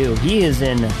he gonna do? He is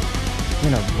in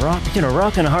between a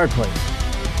rock and a hard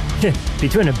place.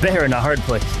 Between a bear and a hard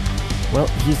place. Well,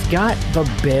 he's got the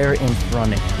bear in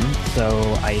front of him, so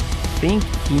I think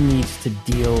he needs to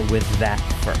deal with that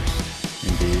first.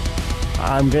 Indeed.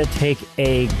 I'm gonna take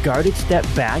a guarded step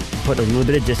back, put a little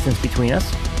bit of distance between us.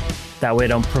 That way I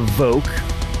don't provoke.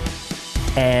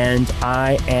 And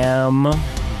I am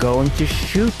going to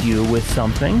shoot you with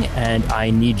something, and I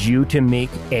need you to make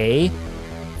a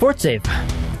fort save.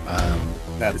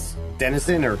 That's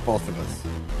Denizen or both of us?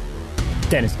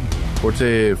 Denizen. Fort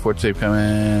save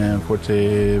coming. Fort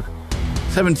save.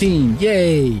 17,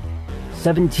 yay!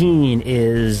 17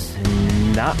 is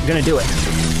not gonna do it.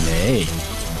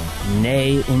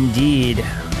 Nay, indeed.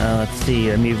 Let's see,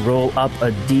 let me roll up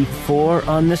a D4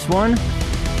 on this one.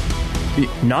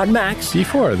 Not max.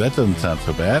 D4, that doesn't sound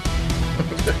so bad.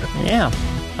 Yeah.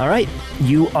 All right.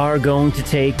 You are going to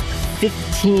take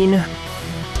 15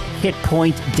 hit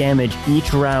point damage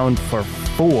each round for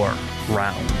 4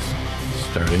 rounds.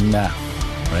 Starting now,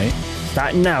 right?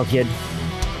 Starting now, kid.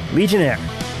 Legionnaire.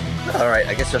 All right,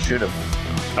 I guess I'll shoot him.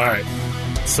 All right.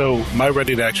 So my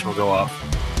ready to action will go off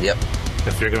Yep.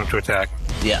 if you're going to attack.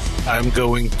 Yeah. I'm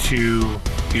going to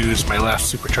use my last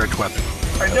supercharged weapon.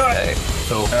 Okay.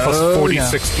 So plus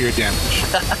 46 to your damage.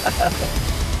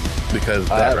 Because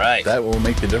All right. that will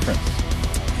make the difference.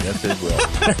 Yes, it will.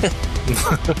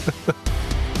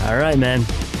 All right, man.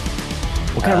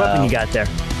 What kind of weapon you got there?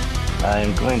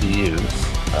 I'm going to use.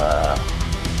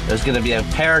 There's going to be a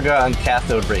Paragon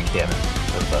cathode ray cannon.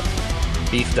 That's a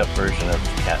beefed up version of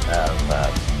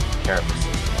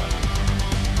Carapace's one.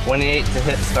 28 to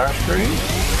hit Starscream.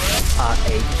 A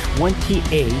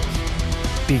 28,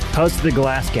 because of the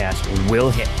glass gas,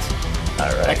 will hit. All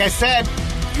right. Like I said,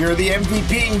 you're the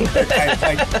MVP.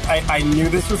 I knew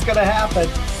this was going to happen.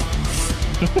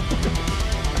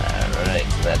 All right.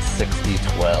 So that's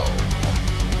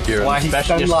 60-12. Why he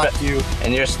stun locked you.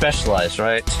 And you're specialized,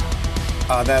 right?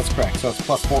 That's correct. So it's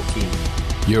plus 14.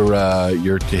 Your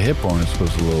to hit bonus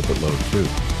was a little bit low too,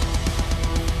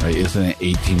 right? Isn't it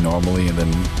 18 normally, and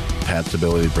then Pat's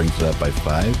ability brings it up by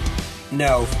 5?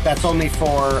 No, that's only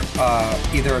for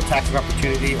either attacks of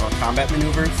opportunity or combat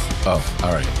maneuvers. Oh,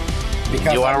 all right.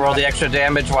 Because You want to roll the extra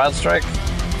damage, Wild Strike?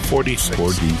 46.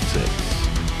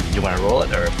 4d6. You want to roll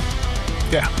it, or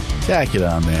Yeah. Tack it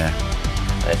on there.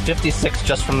 56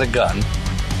 just from the gun?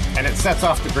 and it sets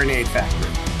off the grenade factory.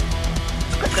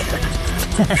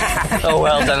 Oh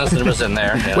well, Dennison was in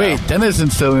there. You Wait, know.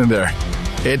 Dennison's still in there.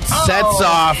 It sets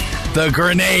off the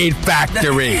grenade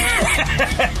factory.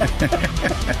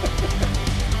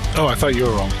 Oh, I thought you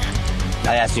were wrong.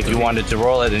 I asked you if you wanted to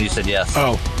roll it, and you said yes.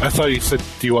 Oh, I thought you said,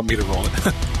 do you want me to roll it?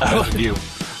 That wasn't you.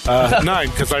 9,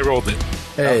 because I rolled it.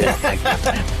 Hey,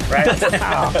 Right?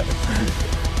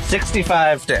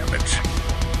 65 damage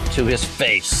to his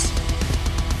face.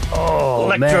 Oh,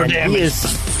 Electro man. damage.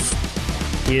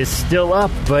 He is still up,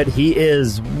 but he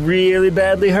is really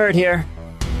badly hurt here.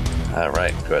 All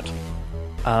right, good.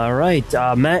 All right,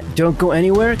 Matt, don't go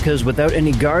anywhere, because without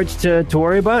any guards to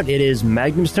worry about, it is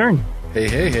Magnum's turn.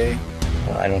 hey.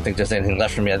 Well, I don't think there's anything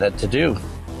left for me that to do.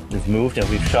 We've moved and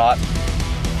we've shot.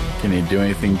 Can you do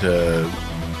anything to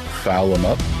foul him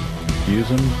up? Use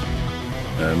him?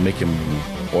 Make him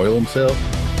oil himself?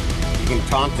 You can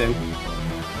taunt him.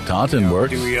 Taunting works.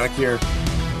 Do like you're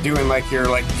doing like you're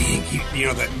like the itsy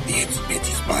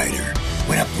bitsy spider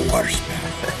went up the water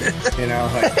spout. You know,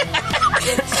 like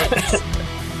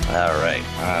All right.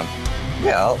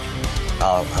 Yeah,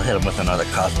 I'll hit him with another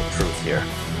cosmic truth here.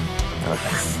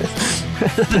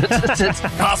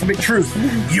 cosmic truth.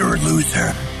 You're a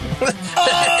loser.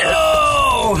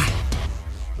 Oh!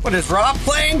 What is Rob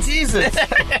playing? Jesus.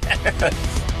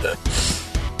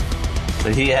 So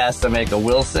he has to make a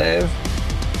will save.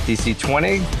 DC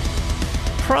 20.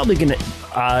 Probably gonna,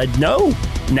 no,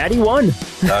 natty 1.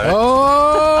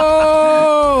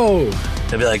 Oh!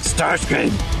 He'll be like,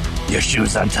 Starscream, your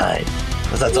shoe's untied.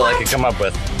 That's all I can come up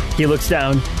with. He looks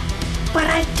down. But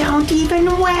I don't even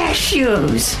wear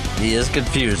shoes. He is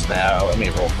confused now. Let me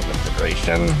roll for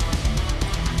integration.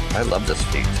 I love this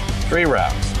feat. 3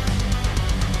 rounds.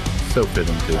 So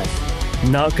fitting too.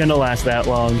 Not gonna last that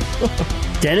long.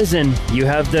 Denizen, you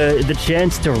have the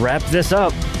chance to wrap this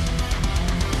up.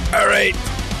 All right.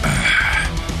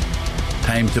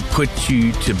 Time to put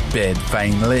you to bed,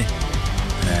 finally.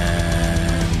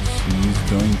 And she's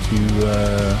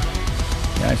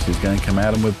going to come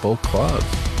at him with both claws.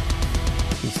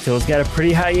 He still's got a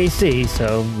pretty high AC,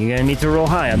 so you're gonna need to roll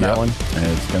high on that one. And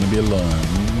it's going to be a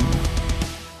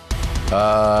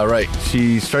Right.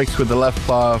 She strikes with the left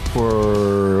claw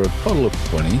for a total of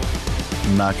 20.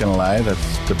 Not gonna lie,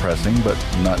 that's depressing, but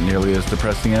not nearly as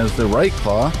depressing as the right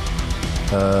claw.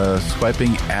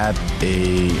 Swiping at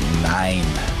a 9.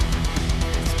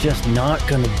 It's just not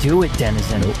gonna do it,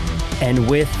 Denizen. Nope. And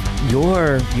with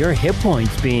your hit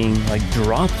points being like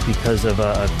dropped because of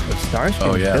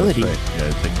Starscream's ability,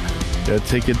 that's right. Gotta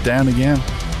take it down again.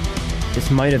 this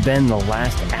might have been the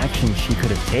last action she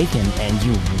could have taken, and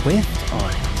you whiffed on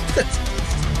it.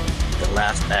 The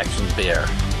last action bear.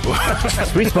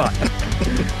 Sweet Spot.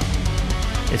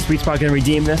 Is Sweet Spot going to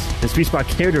redeem this? Does Sweet Spot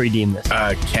care to redeem this?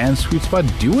 Can Sweet Spot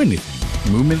do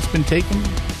anything? Movement's been taken.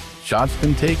 Shots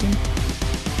been taken.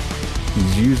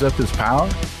 He's used up his power.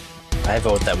 I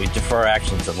vote that we defer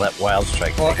actions and let Wild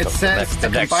Strike. Well, it says the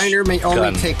combiner may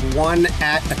only take one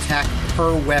attack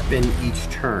per weapon each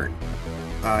turn.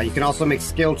 You can also make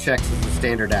skill checks as a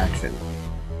standard action.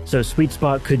 So Sweet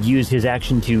Spot could use his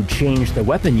action to change the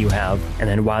weapon you have, and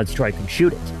then Wild Strike could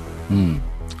shoot it.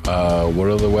 What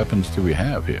other weapons do we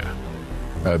have here?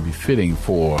 Befitting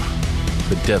for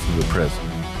the death of the president.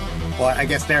 Well, I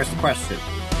guess there's the question.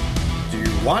 Do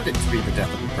you want it to be the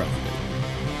death of the president?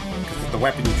 Because if the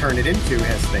weapon you turn it into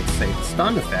has, they say, the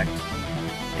stun effect,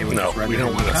 it would just we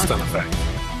don't want a stun effect.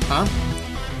 Huh?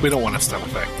 We don't want a stun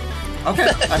effect. Okay.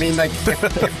 I mean, like,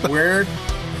 if we're...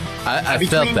 I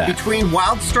felt that. Between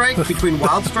Wild Strike and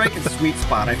Sweet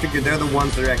Spot, I figure they're the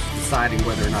ones that are actually deciding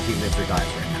whether or not he lives or dies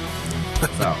right now.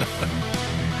 So,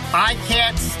 I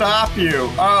can't stop you.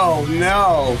 Oh,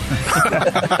 no.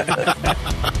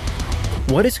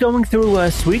 What is going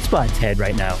through Sweet Spot's head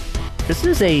right now? This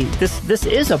is a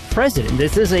president.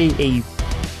 This is a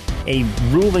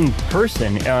ruling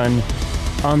person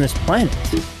on this planet.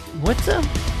 What's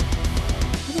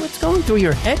going through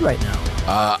your head right now?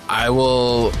 I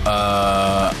will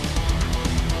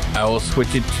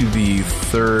switch it to the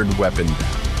third weapon,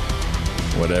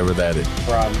 whatever that is.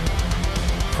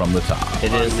 From the top.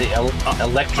 It is the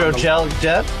electrogel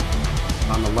jet.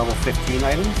 On the level 15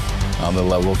 items? On the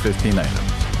level 15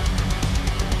 items.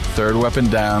 Third weapon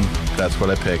down. That's what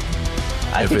I picked.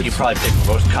 I think you probably picked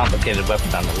the most complicated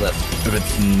weapon on the list. If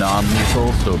it's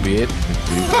non-lethal, so be it.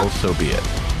 If lethal, so be it.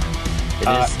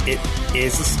 It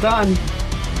is a stun.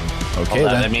 Okay,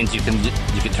 well, then. That means you can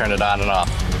turn it on and off.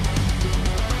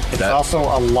 It's also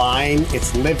a line.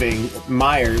 It's living. It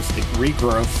mires. It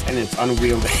regrowths, and it's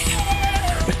unwieldy.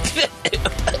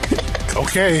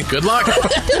 Okay. Good luck.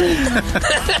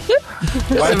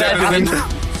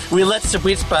 We let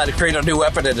Sweet Spot create a new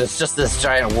weapon, and it's just this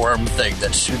giant worm thing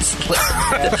that shoots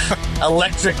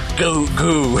electric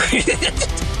goo.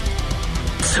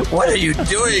 What are you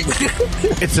doing?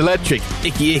 It's electric.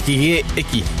 Icky, icky,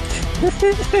 icky.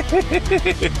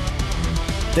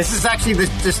 This is actually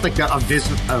just like a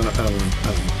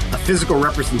physical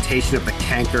representation of the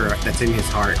canker that's in his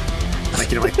heart. Like,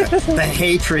 like the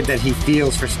hatred that he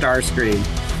feels for Starscream.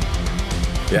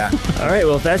 Yeah. All right,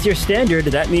 well, if that's your standard,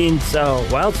 that means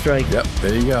Wild Strike. Yep,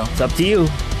 there you go. It's up to you. All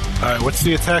right, what's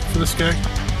the attack for this guy?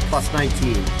 Plus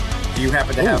 19. Do you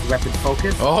happen to have weapon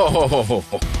focus? Oh.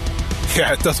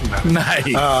 Yeah, it doesn't matter.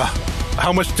 Nice.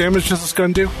 How much damage does this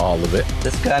gun do? All of it.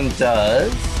 This gun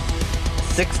does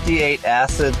 68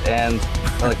 acid and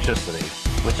electricity,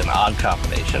 which is an odd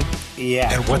combination.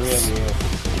 Yeah. And it really is.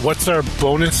 what's our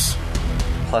bonus?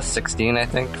 Plus 16, I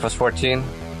think. Plus 14.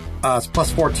 It's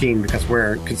plus 14 because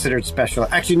we're considered special.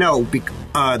 Actually, no.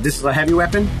 This is a heavy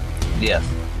weapon. Yes.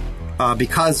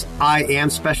 Because I am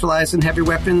specialized in heavy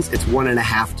weapons, it's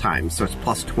 1.5 times, so it's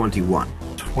plus 21.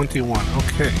 21,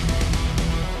 okay.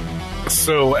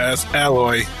 So, as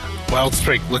Alloy, Wild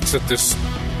Strike looks at this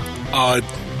odd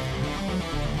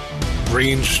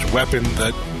ranged weapon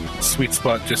that Sweet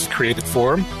Spot just created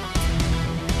for him,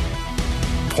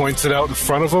 points it out in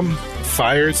front of him,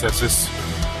 fires as this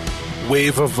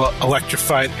wave of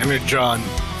electrified energon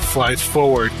flies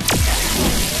forward and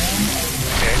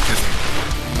just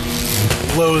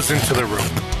blows into the room,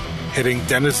 hitting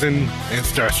Denizen and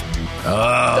Starscream.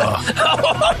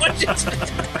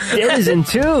 Denizen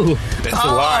too. It's a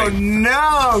line. Oh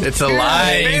no! It's a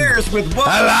line. Bears with one.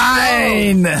 A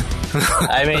line.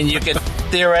 I mean, you could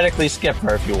theoretically skip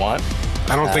her if you want.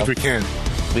 I don't think we can.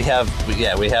 We have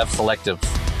selective.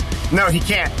 No, he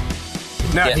can't.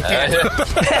 No, he can't.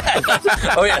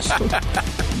 Oh, yes.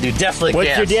 You definitely What's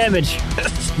can. your damage?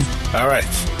 All right.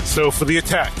 So for the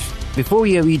attack. Before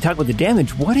we talk about the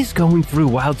damage, what is going through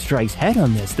Wild Strike's head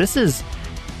on this? This is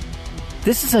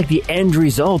like the end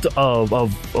result of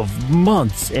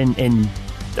months and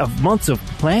of months of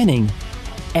planning.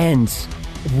 And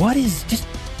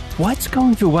what's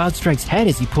going through Wild Strike's head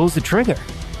as he pulls the trigger?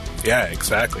 Yeah,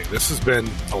 exactly. This has been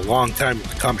a long time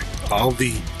coming. All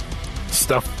the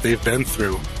stuff they've been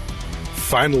through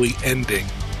finally ending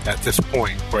at this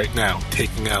point right now,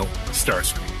 taking out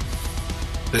Starscream.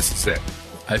 This is it.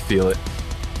 I feel it.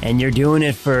 And you're doing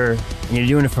it for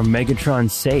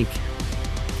Megatron's sake.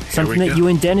 Something that you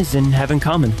and Denizen have in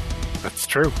common. That's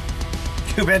true.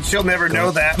 Too bad she'll never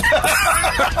know that.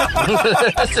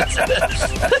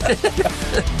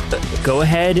 Go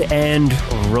ahead and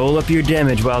roll up your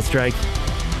damage, Wild Strike.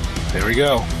 There we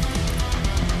go.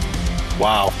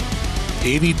 Wow.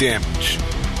 80 damage.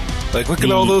 Like, look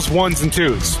at all those 1s and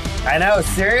 2s. I know,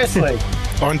 seriously.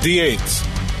 On D8s.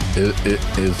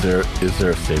 Is there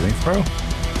a saving throw?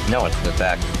 No, it's an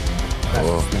attack. That's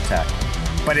an attack.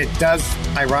 But it does,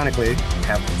 ironically,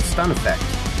 have the stun effect.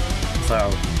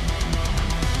 So,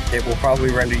 it will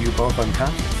probably render you both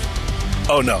unconscious.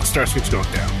 Oh no, Starscream's going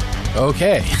down.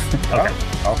 Okay.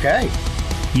 Okay.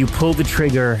 You pull the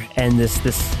trigger, and this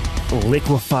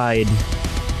liquefied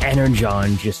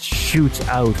energon just shoots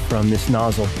out from this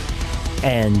nozzle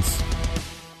and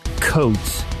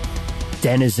coats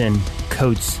Denizen,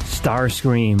 coats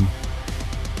Starscream,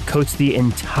 coats the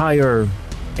entire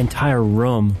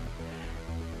room,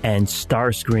 and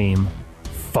Starscream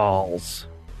falls.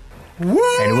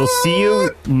 What? And we'll see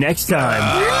you next time.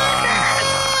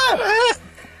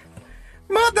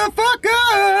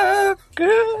 Motherfucker!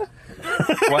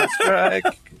 One strike.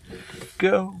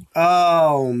 Go.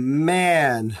 Oh,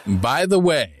 man. By the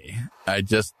way, I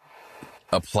just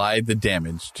applied the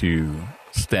damage to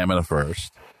stamina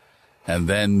first, and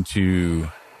then to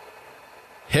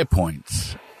hit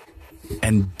points.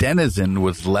 And Denizen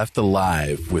was left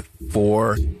alive with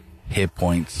 4 hit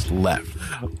points left.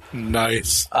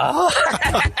 Nice.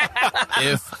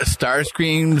 If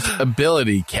Starscream's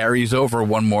ability carries over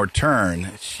one more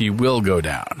turn, she will go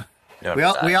down. We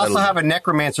also have a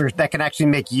necromancer that can actually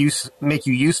make you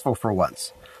useful for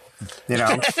once. You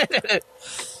know?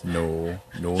 No.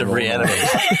 To reanimate.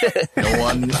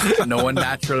 No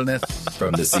unnaturalness.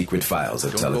 From the secret files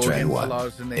of Teletran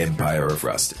 1, Empire of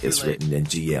Rust is written and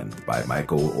GM'd by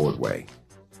Michael Ordway.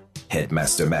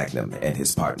 Headmaster Magnum and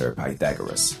his partner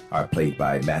Pythagoras are played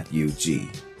by Matthew G.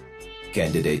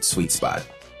 Candidate Sweet Spot,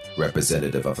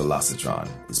 representative of Velocitron,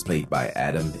 is played by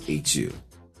Adam H.U.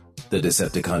 The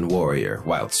Decepticon warrior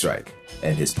Wild Strike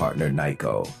and his partner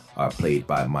Nyko are played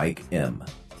by Mike M.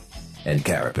 And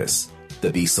Carapace,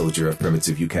 the beast soldier of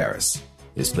primitive Eucharis,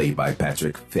 is played by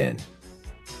Patrick Finn.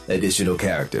 Additional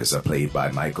characters are played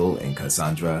by Michael and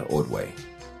Cassandra Ordway.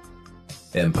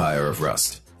 Empire of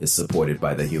Rust is supported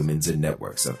by the humans and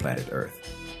networks of planet Earth,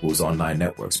 whose online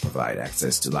networks provide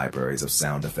access to libraries of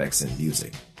sound effects and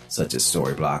music, such as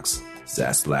Storyblocks,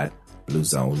 Zasplat, Blue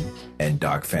Zone, and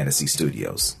Dark Fantasy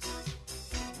Studios.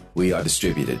 We are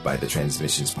distributed by the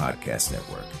Transmissions Podcast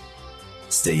Network.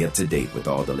 Stay up to date with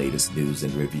all the latest news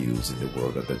and reviews in the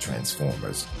world of the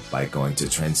Transformers by going to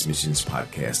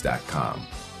transmissionspodcast.com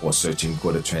or searching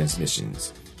for the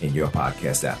Transmissions in your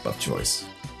podcast app of choice.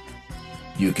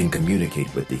 You can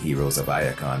communicate with the heroes of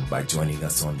Iacon by joining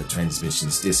us on the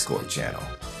Transmissions Discord channel.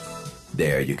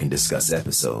 There you can discuss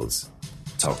episodes,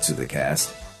 talk to the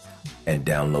cast, and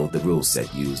download the rule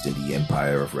set used in the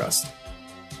Empire of Rust.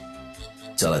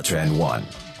 Teletran 1,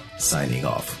 signing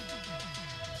off.